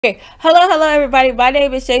Okay, hello everybody. My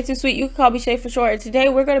name is Shaytosweet. You can call me Shay for short. And today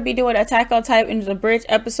we're going to be doing Attack on Titan in the Abridge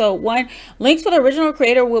episode 1. Links for the original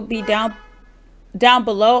creator will be down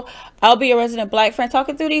below. I'll be a resident black friend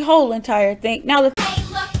talking through the whole entire thing. Now the I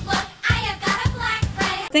have got a black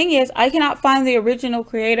friend. Thing is, I cannot find the original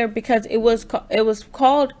creator because it was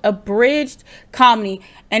called AbridgdComedy,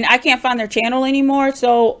 and I can't find their channel anymore.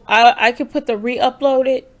 So I could put the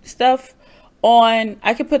re-uploaded stuff on.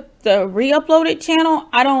 I could put the re-uploaded channel.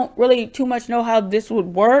 I don't really too much know how this would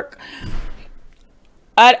work.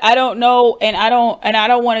 I don't know, and I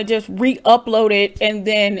don't want to just re-upload it and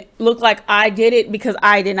then look like I did it, because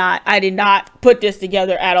I did not put this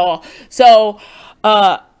together at all. So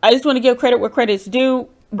I just want to give credit where credit's due,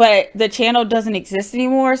 but the channel doesn't exist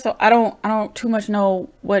anymore, so I don't too much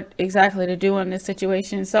know what exactly to do in this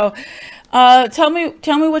situation. So tell me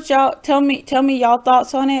what y'all tell me y'all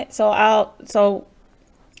thoughts on it. So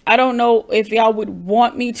I don't know if y'all would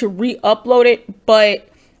want me to re-upload it, but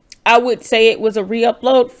I would say it was a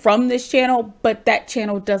re-upload from this channel, but that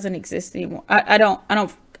channel doesn't exist anymore. I don't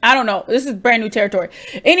know. This is brand new territory.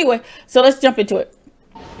 Anyway, so let's jump into it.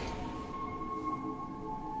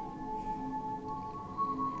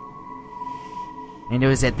 And it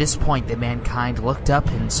was at this point that mankind looked up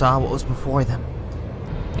and saw what was before them.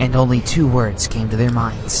 And only two words came to their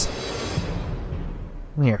minds.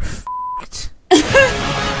 We're f***ed.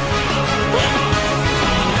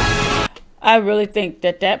 I really think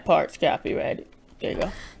that part's copyrighted. There you go.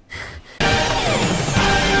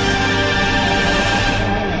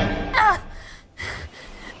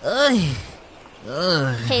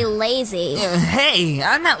 Hey, lazy. Hey,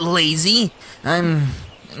 I'm not lazy. I'm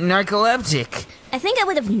narcoleptic. I think I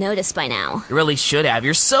would have noticed by now. You really should have.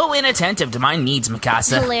 You're so inattentive to my needs,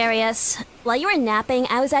 Mikasa. Hilarious. While you were napping,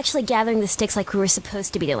 I was actually gathering the sticks like we were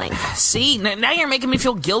supposed to be doing. See? Now you're making me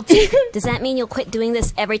feel guilty. Does that mean you'll quit doing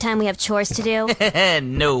this every time we have chores to do?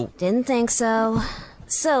 No. Didn't think so.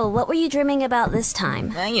 So, what were you dreaming about this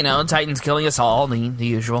time? You know, Titan's killing us all, the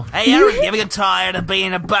usual. Hey, Aaron, you ever get tired of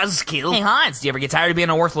being a buzzkill? Hey, Hans, do you ever get tired of being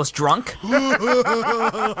a worthless drunk?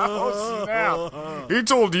 Oh, snap. He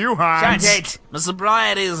told you, Hans. Shut it. The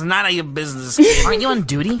sobriety is none of your business. Aren't you on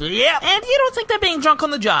duty? Yep. And you don't think that being drunk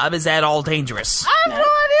on the job is at all dangerous? I have no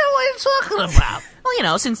idea what you're talking about. Well, you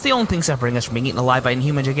know, since the only thing separating us from being eaten alive by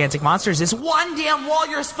inhuman gigantic monsters is one damn wall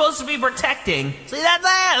you're supposed to be protecting. See, that's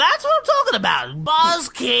what I'm talking about.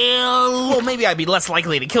 Buzzkill. Well, maybe I'd be less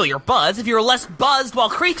likely to kill your buzz if you were less buzzed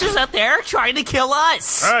while creatures out there trying to kill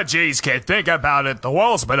us. Jeez, kid, think about it. The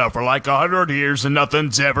wall's been up for like 100 years and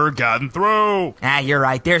nothing's ever gotten through. You're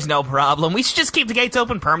right. There's no problem. We should just keep the gates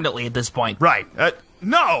open permanently at this point. Right.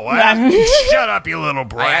 No, shut up, you little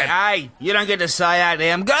brat. Hey, you don't get to say that,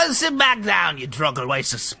 damn. Go sit back down, you drunken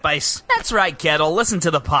waste of space. That's right, Kettle. Listen to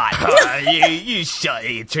the pot. You shut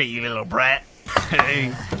your tree, you little brat.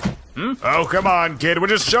 Hey. Oh, come on, kid. We're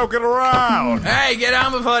just joking around. Hey, get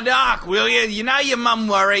on before dark, will you? You know your mum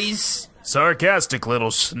worries. Sarcastic little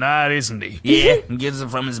snot, isn't he? Yeah, he gets it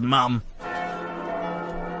from his mum.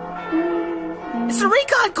 It's the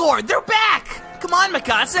recon cord. They're back. Come on,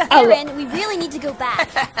 Mikasa. Aaron, we really need to go back.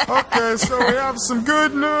 Okay, so we have some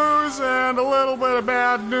good news and a little bit of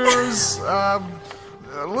bad news.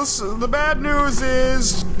 Listen, the bad news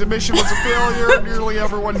is the mission was a failure. Nearly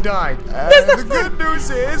everyone died. The good news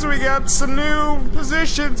is we got some new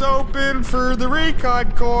positions open for the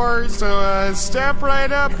recon corps. So step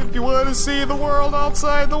right up if you want to see the world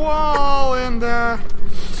outside the wall and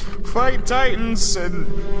fight Titans. And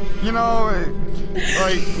you know,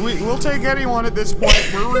 like we'll take anyone at this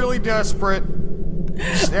point. We're really desperate.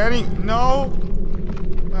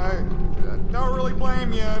 Don't really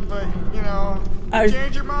blame you, but you know.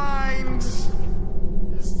 Change your mind. Just,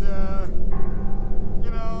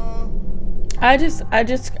 you know.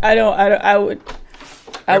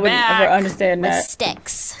 I would never understand that. With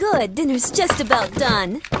sticks. Good, dinner's just about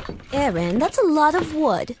done. Aaron, that's a lot of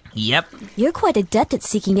wood. Yep. You're quite adept at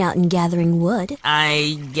seeking out and gathering wood.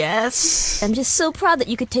 I guess. I'm just so proud that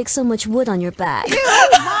you could take so much wood on your back.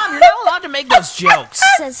 Mom, you're not allowed to make those jokes.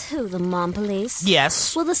 Says who, the mom police?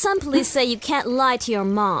 Yes. Well, the Sun police say you can't lie to your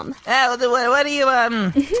mom. What do you,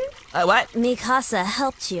 what? Mikasa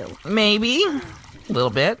helped you. Maybe. A little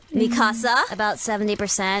bit. Mikasa, about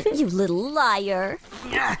 70%. You little liar. Ow,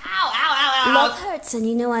 ow, ow, ow. Love hurts, and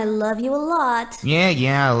you know I love you a lot.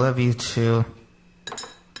 Yeah, I love you too.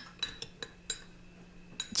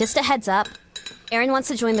 Just a heads up. Aaron wants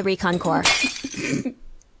to join the Recon Corps.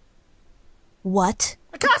 What?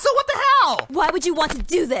 Mikasa, what the hell? Why would you want to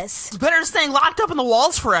do this? It's better than staying locked up in the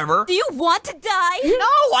walls forever. Do you want to die? No,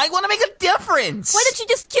 I want to make a difference. Why don't you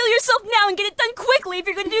just kill yourself now and get it done quickly if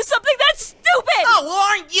you're going to do something that's stupid? Oh, well,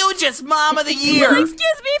 aren't you just Mom of the Year? Well,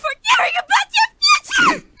 excuse me for caring about your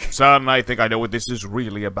future! Son, I think I know what this is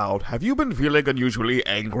really about. Have you been feeling unusually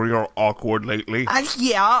angry or awkward lately?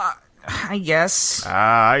 Yeah, I guess.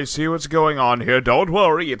 I see what's going on here. Don't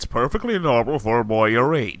worry, it's perfectly normal for a boy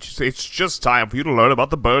your age. It's just time for you to learn about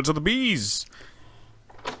the birds and the bees.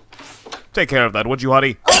 Take care of that, would you,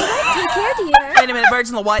 honey? Take care, dear. Wait a minute, birds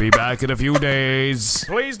in the what? Be back in a few days.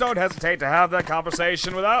 Please don't hesitate to have that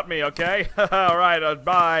conversation without me, okay? Alright,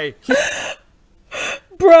 bye.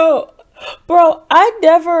 Bro, I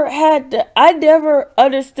never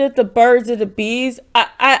understood the birds and the bees.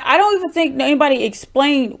 I don't even think anybody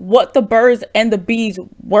explained what the birds and the bees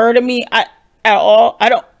were to me at all.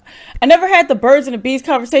 I never had the birds and the bees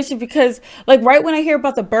conversation because, like, right when I hear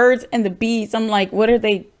about the birds and the bees, I'm like, what are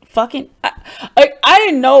they fucking? I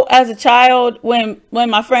didn't know as a child when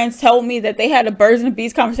my friends told me that they had a birds and the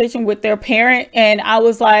bees conversation with their parent, and I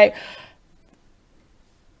was like,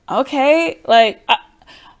 okay, like,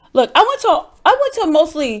 look, I went to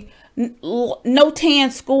mostly no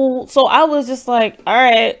tan school, so I was just like, all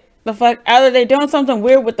right, the fuck, either they're doing something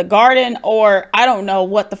weird with the garden or I don't know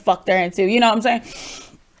what the fuck they're into. You know what I'm saying?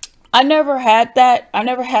 I never had that. I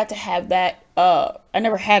never had to have that. I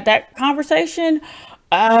never had that conversation.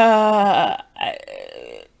 I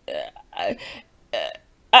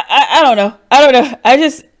don't know. I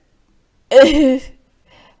just put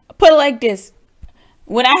it like this.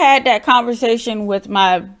 When I had that conversation with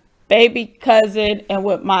my baby cousin and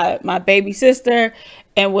with my baby sister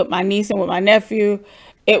and with my niece and with my nephew,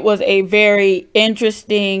 it was a very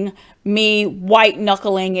interesting me white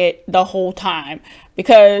knuckling it the whole time,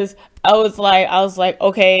 because I was like,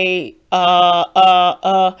 okay,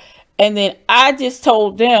 and then I just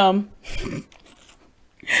told them,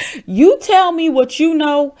 you tell me what you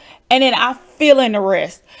know, and then I fill in the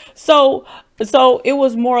rest. So it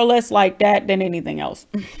was more or less like that than anything else.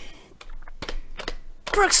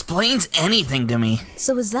 Never explains anything to me.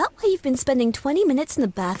 So is that why you've been spending 20 minutes in the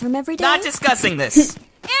bathroom every day? Not discussing this.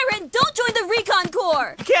 Aaron, don't join the recon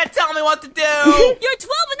corps! You can't tell me what to do! You're 12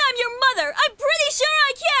 and I'm your mother! I'm pretty sure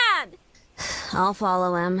I can! I'll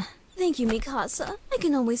follow him. Thank you, Mikasa. I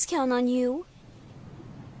can always count on you.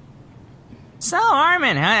 So,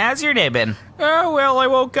 Armin, how's your day been? Oh, well, I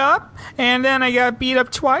woke up, and then I got beat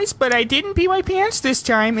up twice, but I didn't pee my pants this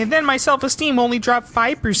time, and then my self-esteem only dropped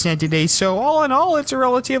 5% today, so all in all, it's a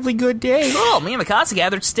relatively good day. Cool, me and Mikasa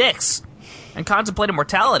gathered sticks and contemplated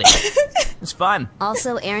mortality. It was fun.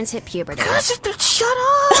 Also, Aaron's hit puberty. Shut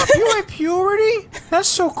up! You hit puberty? That's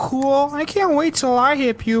so cool. I can't wait till I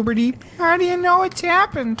hit puberty. How do you know it's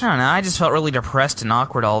happened? I don't know, I just felt really depressed and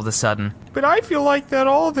awkward all of a sudden. But I feel like that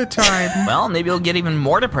all the time. Well, maybe you'll get even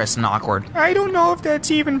more depressed and awkward. I don't know if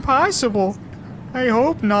that's even possible. I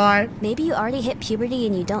hope not. Maybe you already hit puberty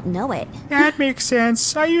and you don't know it. That makes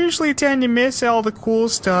sense. I usually tend to miss all the cool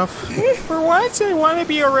stuff. For once, I want to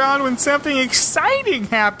be around when something exciting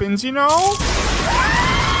happens, you know?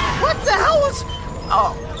 What the hell was...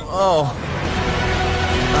 Oh.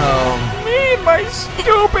 Me and my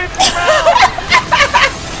stupid mouth!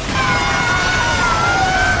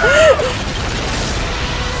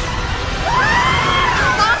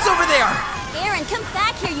 Mom's over there! Aaron, come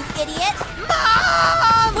back here, you idiot!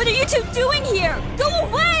 Mom! What are you two doing here? Go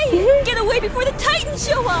away! Get away before the Titans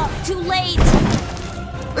show up! Too late!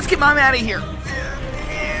 Let's get Mom out of here.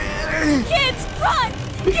 Kids, run!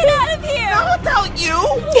 Get out of here! Not without you!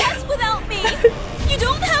 Yes, without me! You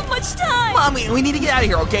don't have much time! Mom, we need to get out of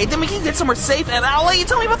here, okay? Then we can get somewhere safe, and I'll let you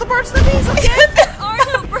tell me about the birds and the bees, okay? There are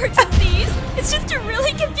no birds and bees! It's just a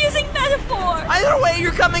really confusing metaphor! Either way,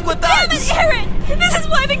 you're coming with Damn us! it, Aaron! This is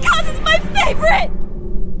why Mikasa's my favorite!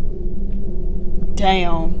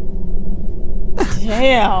 Damn.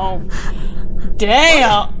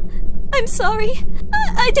 Damn. I'm sorry.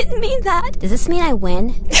 I didn't mean that. Does this mean I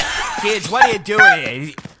win? Kids, what are you doing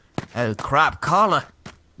here? Oh, crap, Carla.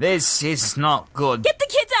 This is not good. Get the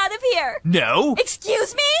kids out of here! No!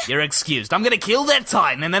 Excuse me? You're excused. I'm gonna kill that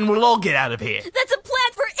Titan, and then we'll all get out of here. That's a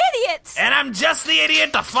plan for idiots! And I'm just the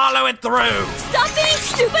idiot to follow it through! Stop being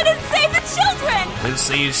stupid and save the children! We'll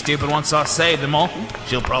see you stupid once I save them all.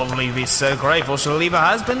 She'll probably be so grateful she'll leave her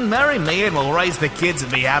husband, marry me, and we'll raise the kids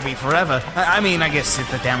and be happy forever. I mean, I guess if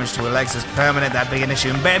the damage to her legs is permanent, that'd be an issue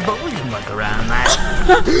in bed, but we can work around that.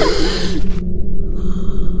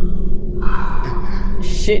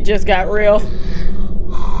 Shit just got real.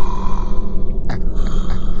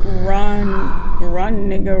 Run. run,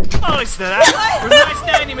 nigga. Oh, listen to that. It was nice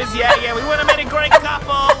knowing you, Miss Yeah. We would have made a great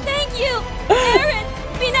couple. Thank you! Aaron,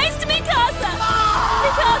 be nice to Mikasa!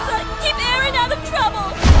 Mikasa, keep Aaron out of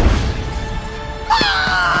trouble!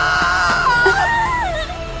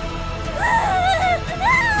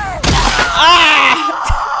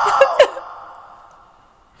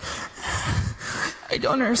 I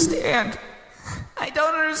don't understand. I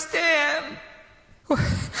don't understand. What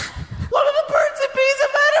are the birds and bees a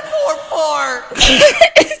metaphor for?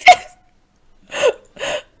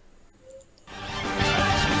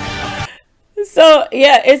 So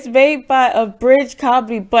yeah, it's made by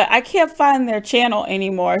AbridgComedy, but I can't find their channel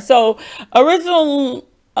anymore. So original,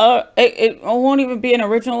 it won't even be an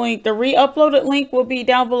original link. The re-uploaded link will be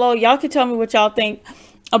down below. Y'all can tell me what y'all think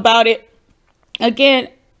about it. Again,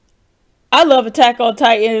 I love Attack on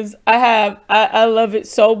Titans. I love it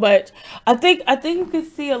so much. I think you can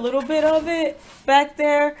see a little bit of it back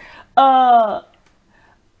there. Oh,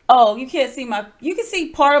 you can't see you can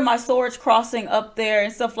see part of my swords crossing up there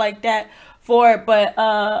and stuff like that for it, but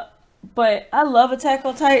I love Attack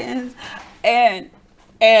on Titans, and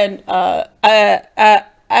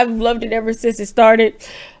I've loved it ever since it started.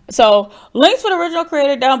 So links for the original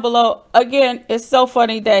creator down below. Again, it's so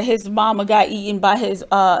funny that his mama got eaten by his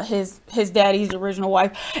daddy's original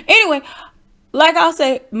wife. Anyway, like I'll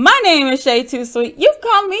say, my name is Shaytosweet. You can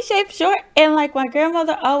call me Shay for short. And like my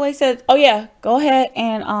grandmother always says, oh yeah, go ahead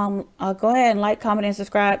and like, comment, and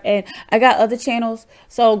subscribe. And I got other channels,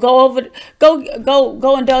 so go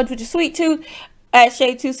indulge with your sweet tooth at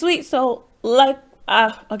Shaytosweet. So like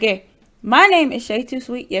okay. My name is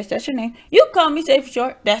Shaytosweet. Yes, that's your name. You can call me Shay for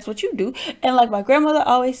short. That's what you do. And like my grandmother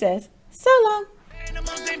always says, so long.